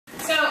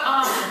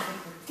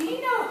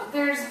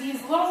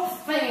little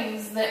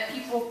things that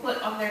people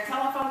put on their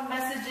telephone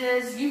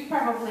messages. You've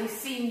probably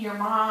seen your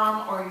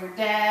mom or your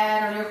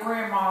dad or your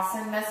grandma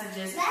send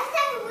messages. Last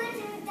time we went to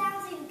the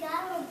house and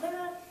got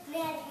them, they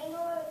had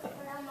hangers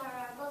on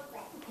our book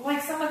bag.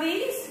 Like some of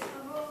these?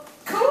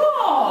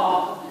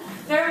 Cool!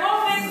 They're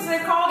little things,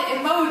 they're called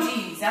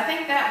emojis. I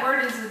think that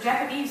word is a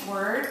Japanese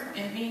word.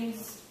 It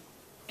means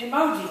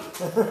emoji.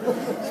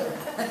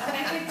 I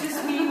think it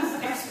just means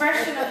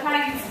expression of how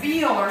you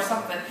feel or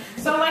something.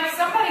 So like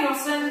somebody will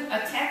send a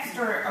text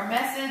or a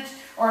message,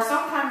 or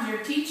sometimes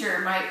your teacher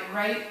might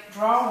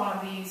draw one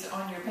of these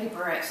on your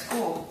paper at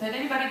school. Did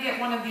anybody get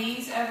one of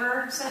these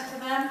ever sent to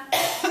them?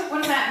 What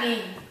does that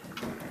mean?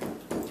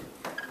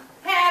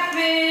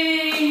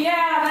 Happy!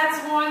 Yeah, that's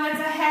one. That's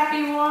a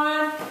happy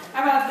one.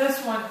 How about this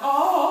one?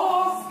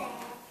 Oh,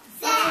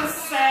 that's a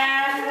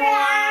sad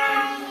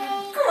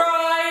one.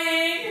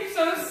 Crying. You're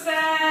so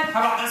sad. How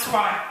about this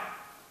one?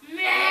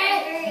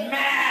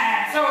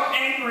 Mad. So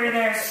angry.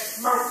 There's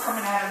smoke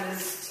coming out of his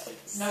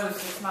nose.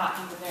 It's not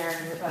even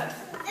there, but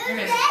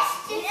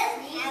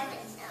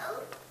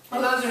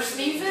oh, those are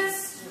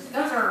sneezes?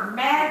 Those are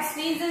mad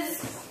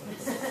sneezes?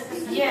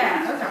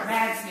 Yeah, those are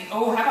mad sneezes.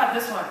 Oh, how about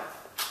this one?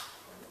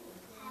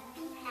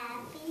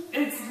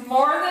 It's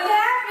more than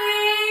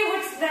happy.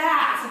 What's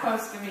that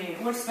supposed to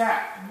mean? What's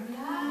that?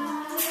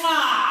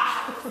 Mwah.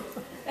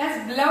 That's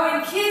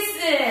blowing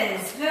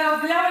kisses. Little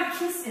blowing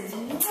kisses.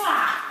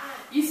 Mwah.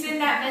 You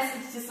send that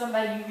message to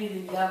somebody you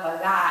really love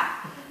a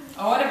lot.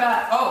 Oh, what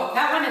about, oh,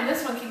 that one and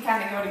this one can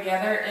kind of go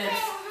together. It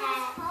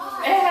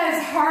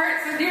has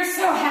hearts, and you're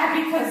so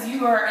happy because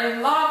you are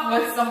in love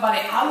with somebody.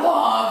 I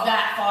love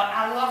that thought.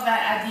 I love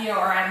that idea,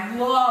 or I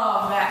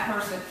love that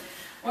person.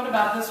 What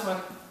about this one?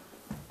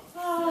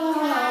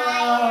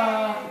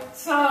 Oh,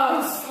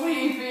 so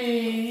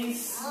sleepy.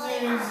 He's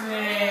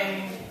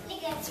snoozing.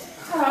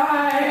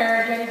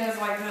 Tired. Yeah, he does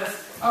like this.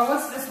 Oh,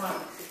 what's this one?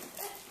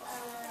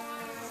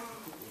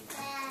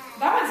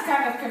 That one's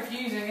kind of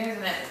confusing,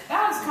 isn't it?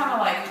 That one's kind of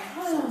like,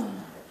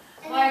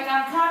 like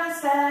I'm kind of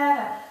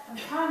sad. I'm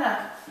kind of,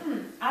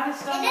 I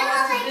just don't know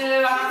what to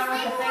do. I don't know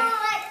what to think.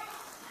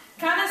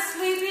 Kind of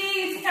sleepy.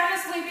 He's kind of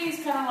sleepy. He's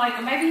kind of like,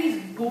 maybe he's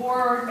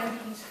bored. Maybe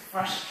he's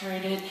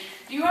frustrated.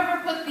 Do you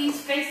ever put these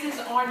faces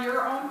on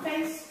your own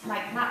face?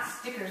 Like, not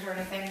stickers or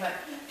anything, but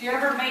do you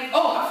ever make,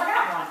 oh, I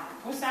forgot one.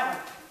 What's that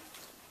one?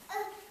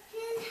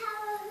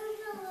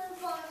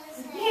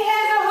 He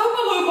has a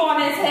hoopah loop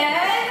on his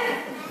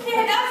head. He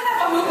does have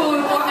a hoopah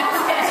loop on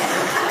his head.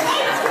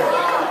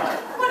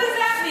 What does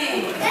that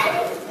mean?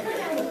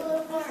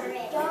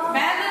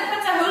 Madeline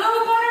puts a hula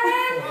hoop on her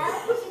head?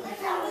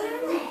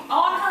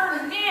 On her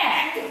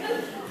neck.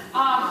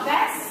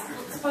 That's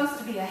supposed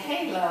to be a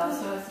halo,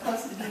 so it's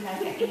supposed to be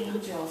like an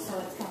angel. So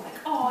it's kind of like,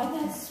 oh,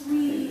 isn't that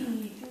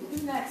sweet?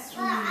 Isn't that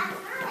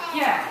sweet?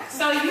 Yeah.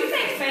 So you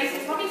make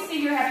faces. Let me see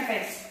your happy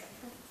face.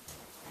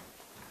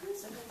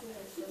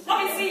 Let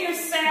me see your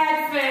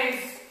sad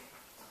face.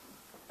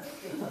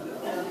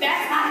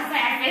 That's not a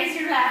sad face,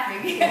 you're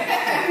laughing.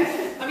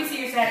 Let me see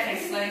your sad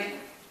face, Slade.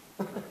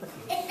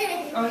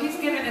 Oh, he's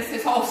giving us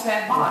his whole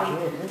sad body.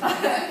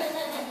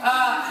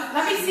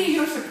 Let me see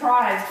your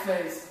surprised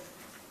face.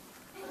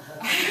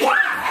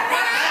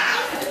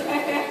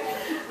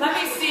 Let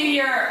me see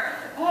your,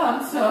 oh,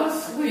 I'm so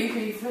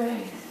sleepy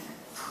face.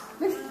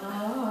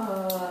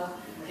 Oh,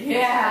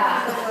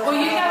 yeah. Well,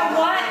 you know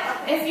what?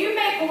 If you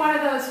make one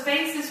of those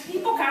faces,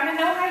 people kind of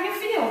know how you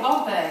feel,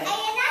 don't they?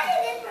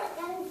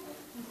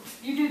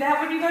 You do that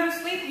when you go to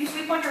sleep? You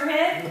sleep on your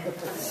head?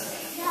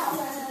 No.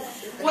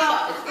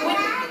 Well, when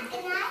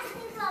and I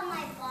sleep on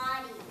my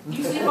body.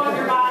 You sleep on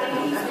your body,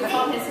 he sleeps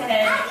on his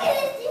head.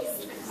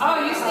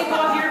 Oh, you sleep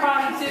on your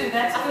body too.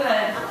 That's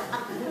good.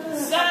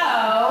 So,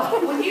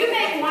 when you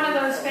make one of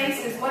those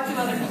faces, what do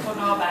other people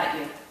know about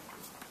you?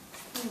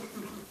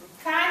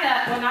 Kind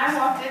of, when I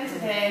walked in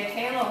today,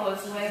 Kayla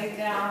was laying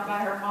down by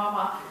her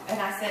mama, and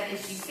I said,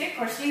 is she sick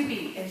or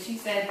sleepy? And she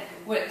said,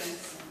 which?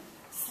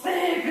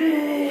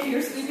 Sleepy!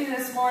 You're sleepy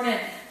this morning.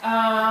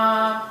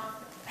 How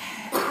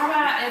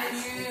about if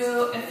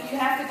you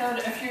have to go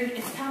to,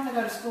 it's time to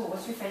go to school,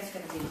 what's your face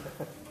going to be?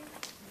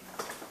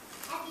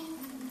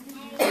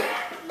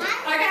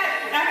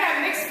 I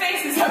got mixed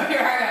faces up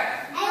here.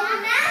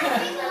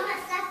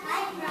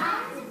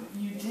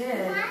 You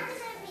did.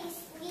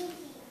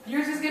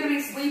 Yours is going to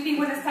be sleepy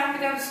when it's time to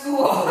go to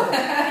school.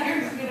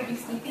 Yours is going to be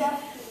sleepy.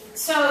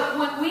 So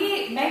when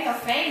we make a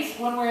face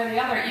one way or the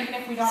other, even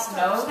if we don't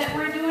know that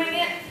we're doing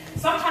it,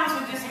 sometimes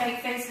we just make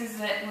faces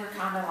that we're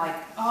kind of like,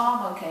 oh,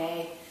 I'm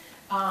okay.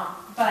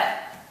 But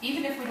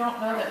even if we don't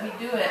know that we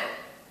do it,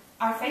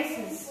 our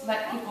faces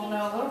let people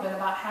know a little bit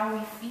about how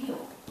we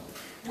feel.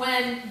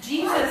 When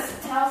Jesus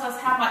tells us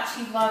how much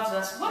he loves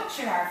us, what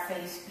should our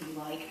face be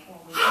like when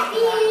we think about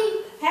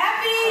it?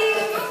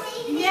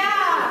 Happy!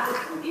 Yeah!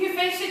 Your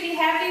face should be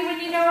happy when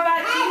you know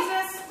about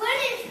Jesus. When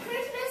it's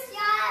Christmas,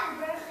 you have a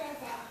birthday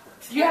then.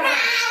 You have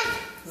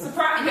a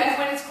surprise.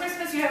 When it's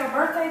Christmas, you have a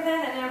birthday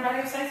then, and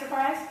everybody will say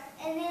surprise?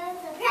 And then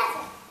it's a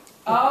present.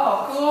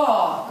 Oh,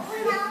 cool.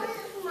 When I was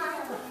my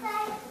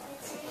birthday,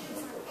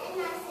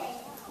 and I say,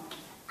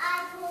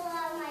 I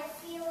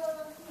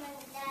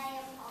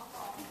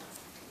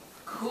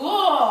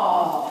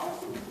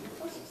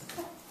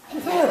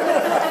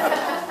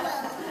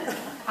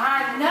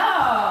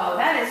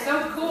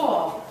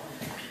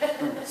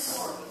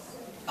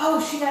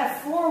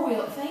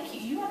well, thank you.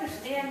 You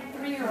understand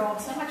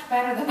 3-year-olds so much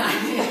better than I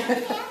do.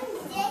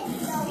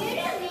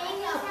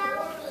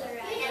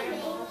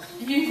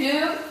 You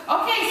do?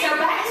 Okay, so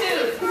back to...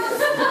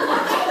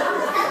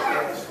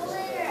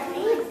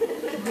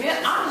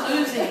 I'm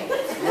losing.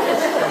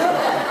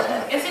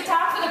 Is it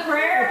time for the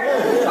prayer?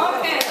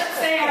 Okay, let's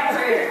say our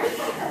prayer.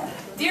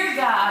 Dear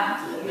God,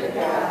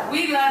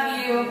 we love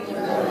you.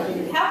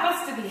 Help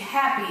us to be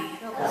happy.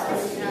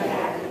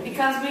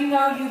 Because we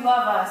know you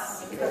love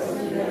us.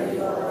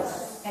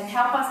 And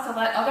help us to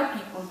let other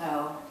people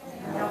know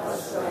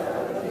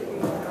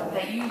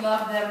that you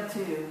love them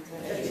too.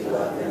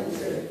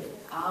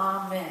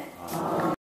 Amen.